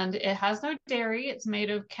and it has no dairy. It's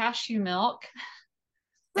made of cashew milk.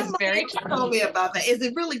 It's Somebody very else told me cheap. about that. Is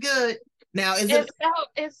it really good? Now,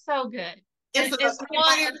 It's so good. is it It's a made by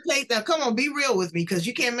acquired taste? Now, come on, be real with me because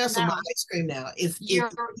you can't mess with my no. ice cream now. It's You're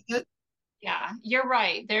good. Yeah, you're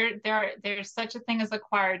right. There's such a thing as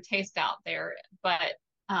acquired taste out there, but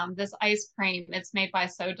this ice cream, it's made by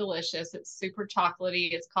So Delicious. It's super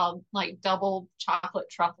chocolatey. It's called like double chocolate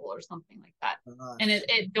truffle or something like that. And Gosh.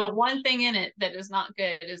 the one thing in it that is not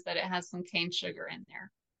good is that it has some cane sugar in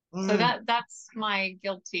there. So Mm. that's my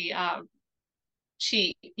guilty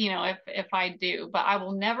cheat, if I do, but I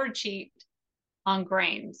will never cheat on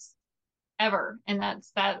grains ever. And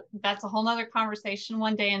that's a whole nother conversation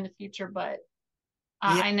one day in the future, but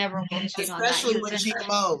Yeah, I never will cheat on that especially because with then,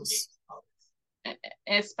 GMOs.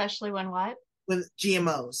 especially when what? With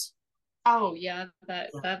GMOs. Oh yeah, Yeah.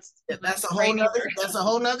 that's Yeah, a great either. that's a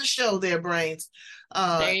whole nother show there, brains,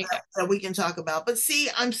 There you go. that we can talk about. But see,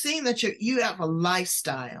 I'm seeing that you have a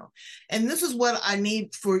lifestyle, and this is what I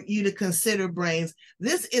need for you to consider, brains.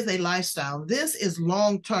 This is a lifestyle. This is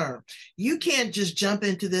long term. You can't just jump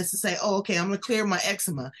into this and say, "Oh, okay, I'm going to clear my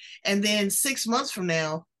eczema," and then 6 months from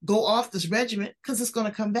now go off this regimen because it's going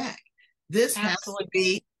to come back. This has to Absolutely.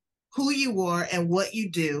 be who you are and what you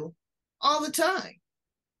do all the time.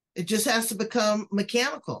 It just has to become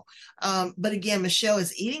mechanical. But again, Michelle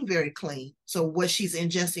is eating very clean. So what she's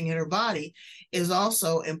ingesting in her body is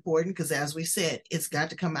also important because, as we said, it's got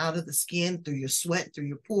to come out of the skin through your sweat, through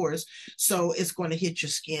your pores. So it's going to hit your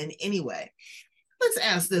skin anyway. Let's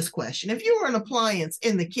ask this question. If you were an appliance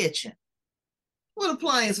in the kitchen, what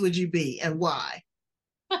appliance would you be and why?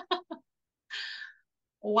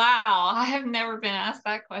 Wow, I have never been asked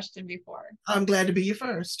that question before. I'm glad to be your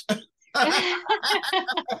first.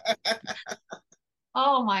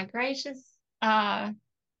 Oh my gracious. Um,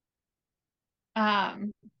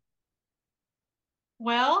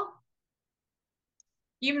 well,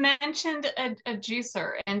 you mentioned a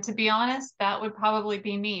juicer, and to be honest, that would probably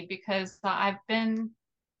be me because I've been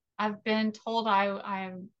told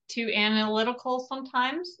I'm too analytical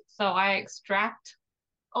sometimes, so I extract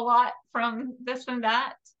a lot from this and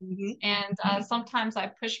that, Mhm. and sometimes I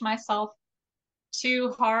push myself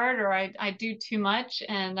too hard or I do too much.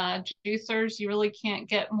 And juicers, you really can't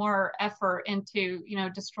get more effort into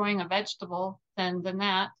destroying a vegetable than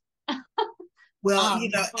that. Well,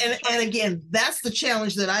 and So again, that's the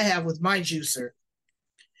challenge that I have with my juicer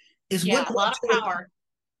is what yeah, do a I lot of do with power.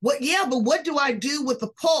 yeah, but what do I do with the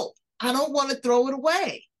pulp? I don't want to throw it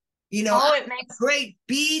away. I Oh, have it makes great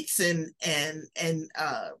beets there'll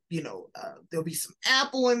be some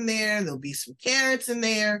apple in there, there'll be some carrots in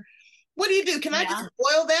there. What do you do? Can I just yeah.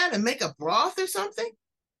 boil that and make a broth or something?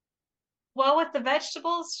 Well, with the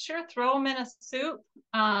vegetables, sure, throw them in a soup.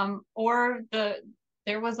 Or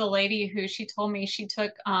there was a lady who she told me she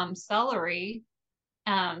took celery,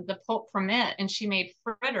 the pulp from it, and she made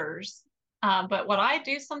fritters. But what I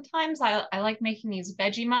do sometimes, I like making these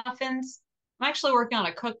veggie muffins. I'm actually working on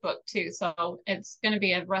a cookbook too, so it's going to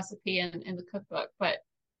be a recipe in the cookbook. But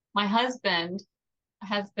my husband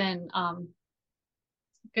has been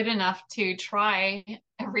good enough to try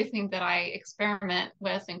everything that I experiment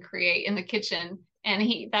with and create in the kitchen.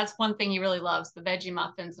 And that's one thing he really loves, the veggie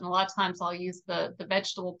muffins. And a lot of times I'll use the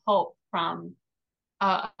vegetable pulp from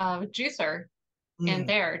a juicer in Mm.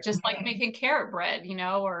 there, just like making carrot bread,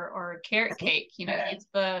 or carrot cake, it's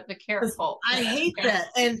the carrot pulp. I hate that.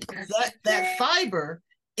 And that fiber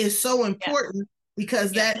is so Yes, important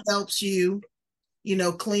because yes, that helps you,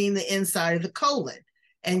 clean the inside of the colon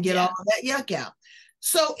and get all yes. of that yuck out.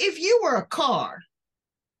 So if you were a car,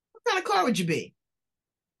 what kind of car would you be?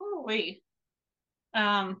 Holy.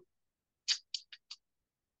 Um,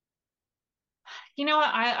 you know what?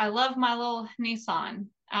 I love my little Nissan.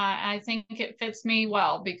 I think it fits me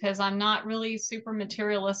well because I'm not really super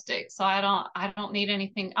materialistic, so I don't need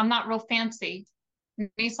anything. I'm not real fancy.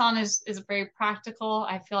 Nissan is very practical.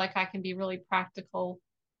 I feel like I can be really practical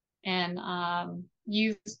and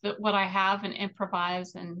use what I have and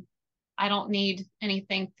improvise. And I don't need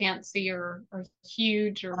anything fancy or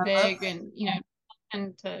huge or I love big, and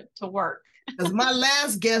and to work. because my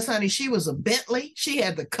last guest, honey, she was a Bentley. She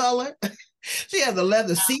had the color. She had the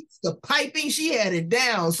leather seats, the piping. She had it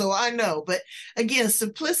down. So I know. But again,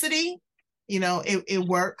 simplicity, it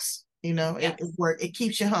works. Yes. It works. It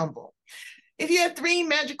keeps you humble. If you had three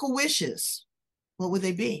magical wishes, what would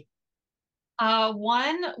they be?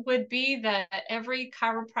 One would be that every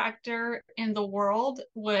chiropractor in the world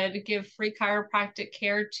would give free chiropractic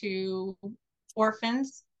care to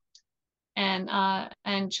orphans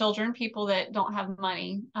and children, people that don't have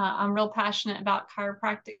money. I'm real passionate about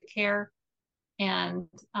chiropractic care, and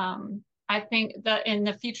I think that in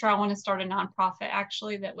the future I want to start a nonprofit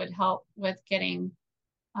actually that would help with getting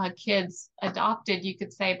kids adopted, you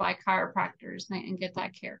could say, by chiropractors and get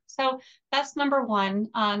that care. So that's number one.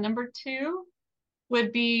 Number two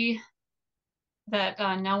would be that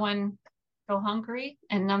no one go hungry,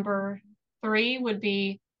 and number three would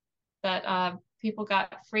be that people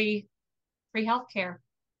got free health care.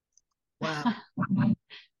 Wow.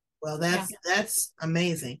 Well, Yeah. that's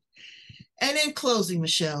amazing. And in closing,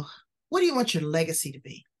 Michelle, what do you want your legacy to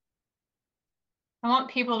be? I want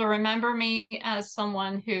people to remember me as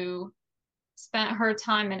someone who spent her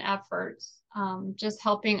time and effort just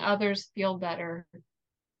helping others feel better.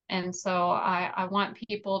 And so I want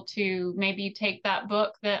people to maybe take that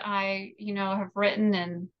book that I, have written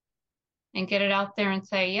and get it out there and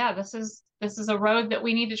say, yeah, this is a road that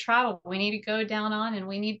we need to travel. We need to go down on, and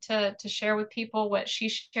we need to share with people what she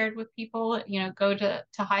shared with people, go to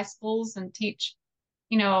high schools and teach,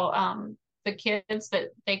 the kids that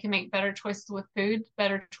they can make better choices with food,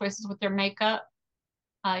 better choices with their makeup.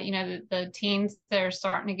 The teens, they're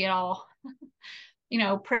starting to get all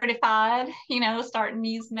prettified, starting to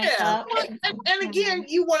use Yeah. makeup. Well, and again,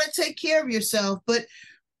 you want to take care of yourself, but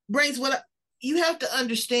Brains, you have to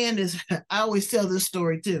understand is I always tell this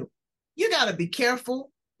story too. You got to be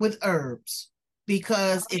careful with herbs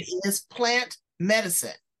because it is plant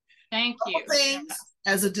medicine. Thank you. Things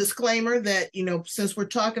as a disclaimer that, since we're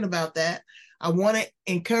talking about that, I want to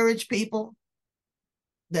encourage people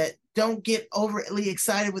that don't get overly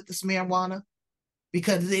excited with this marijuana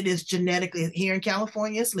because it is genetically, here in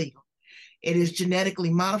California, it's legal. It is genetically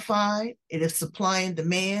modified. It is supply and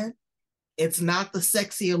demand. It's not the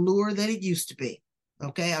sexy allure that it used to be.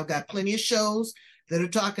 Okay. I've got plenty of shows that are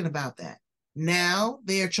talking about that. Now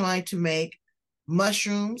they are trying to make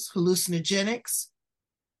mushrooms hallucinogenics.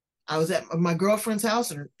 I was at my girlfriend's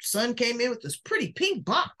house and her son came in with this pretty pink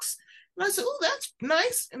box. And I said, oh, that's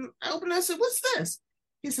nice. And I opened it and I said, what's this?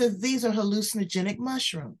 He says, these are hallucinogenic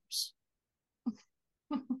mushrooms.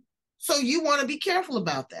 So you want to be careful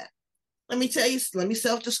about that. Let me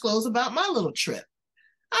self-disclose about my little trip.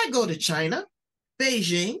 I go to China,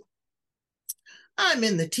 Beijing. I'm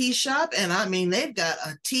in the tea shop, and I mean, they've got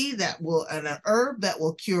a tea and an herb that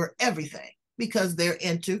will cure everything because they're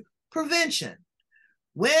into prevention.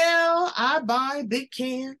 Well, I buy a big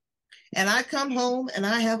can, and I come home and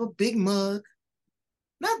I have a big mug,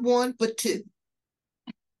 not one, but two.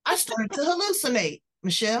 I started to hallucinate,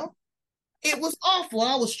 Michelle. It was awful.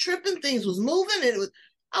 I was tripping, things was moving.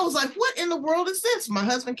 I was like, what in the world is this? My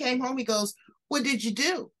husband came home, he goes, what did you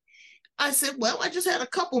do? I said, well, I just had a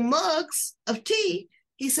couple mugs of tea.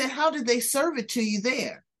 He said, how did they serve it to you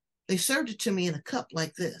there? They served it to me in a cup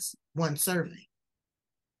like this, one serving.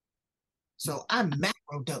 So I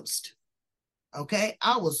macro dosed. Okay.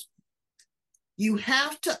 You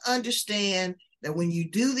have to understand that when you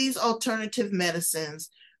do these alternative medicines,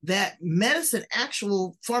 that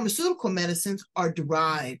actual pharmaceutical medicines are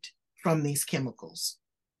derived from these chemicals.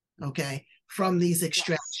 Okay. From these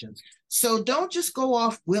extractions. Yes. So don't just go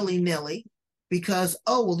off willy-nilly because,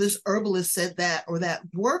 oh, well, this herbalist said that or that.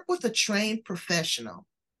 Work with a trained professional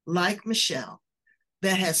like Michelle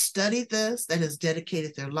that has studied this, that has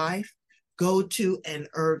dedicated their life. Go to an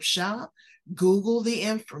herb shop, Google the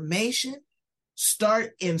information,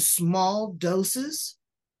 start in small doses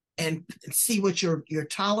and see what your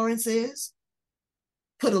tolerance is.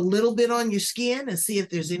 Put a little bit on your skin and see if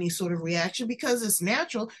there's any sort of reaction because it's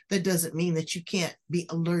natural. That doesn't mean that you can't be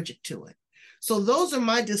allergic to it. So those are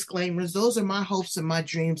my disclaimers. Those are my hopes and my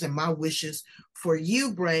dreams and my wishes for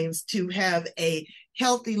you, Brains, to have a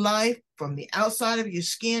healthy life from the outside of your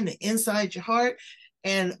skin to inside your heart.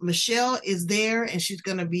 And Michelle is there and she's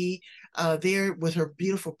going to be there with her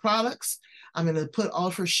beautiful products. I'm going to put all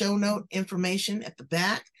of her show note information at the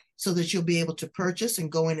back so that you'll be able to purchase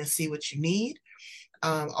and go in and see what you need.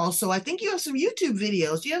 Also, I think you have some YouTube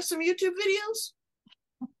videos. Do you have some YouTube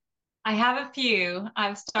videos? I have a few.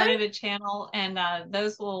 I've started a channel and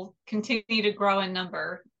those will continue to grow in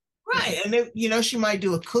number. Right. And, she might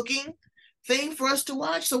do a cooking thing for us to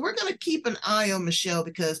watch. So we're going to keep an eye on Michelle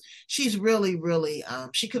because she's really, really,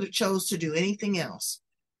 she could have chose to do anything else.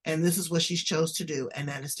 And this is what she's chose to do, and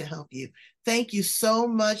that is to help you. Thank you so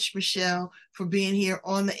much, Michelle, for being here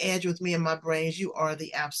on the edge with me and my brains. You are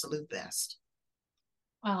the absolute best.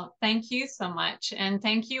 Well, thank you so much. And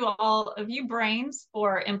thank you all of you brains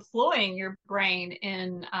for employing your brain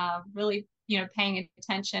in really, paying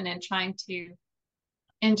attention and trying to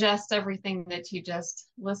ingest everything that you just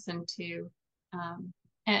listened to.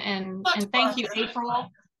 And thank you,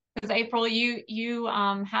 April, because April, you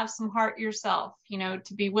have some heart yourself.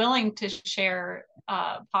 To be willing to share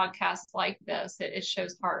podcasts like this, it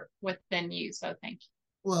shows heart within you. So thank you.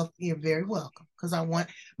 Well, you're very welcome, because I want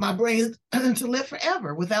my brain to live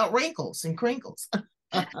forever without wrinkles and crinkles.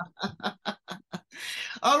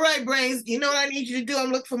 All right, brains. You know what I need you to do?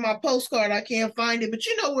 I'm looking for my postcard. I can't find it, but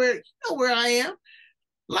you know where I am.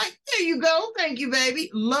 Like, there you go. Thank you,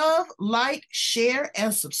 baby. Love, like, share,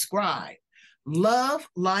 and subscribe. Love,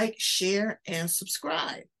 like, share, and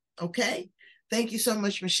subscribe. Okay? Thank you so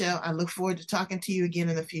much, Michelle. I look forward to talking to you again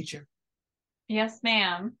in the future. Yes,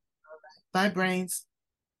 ma'am. Bye, brains.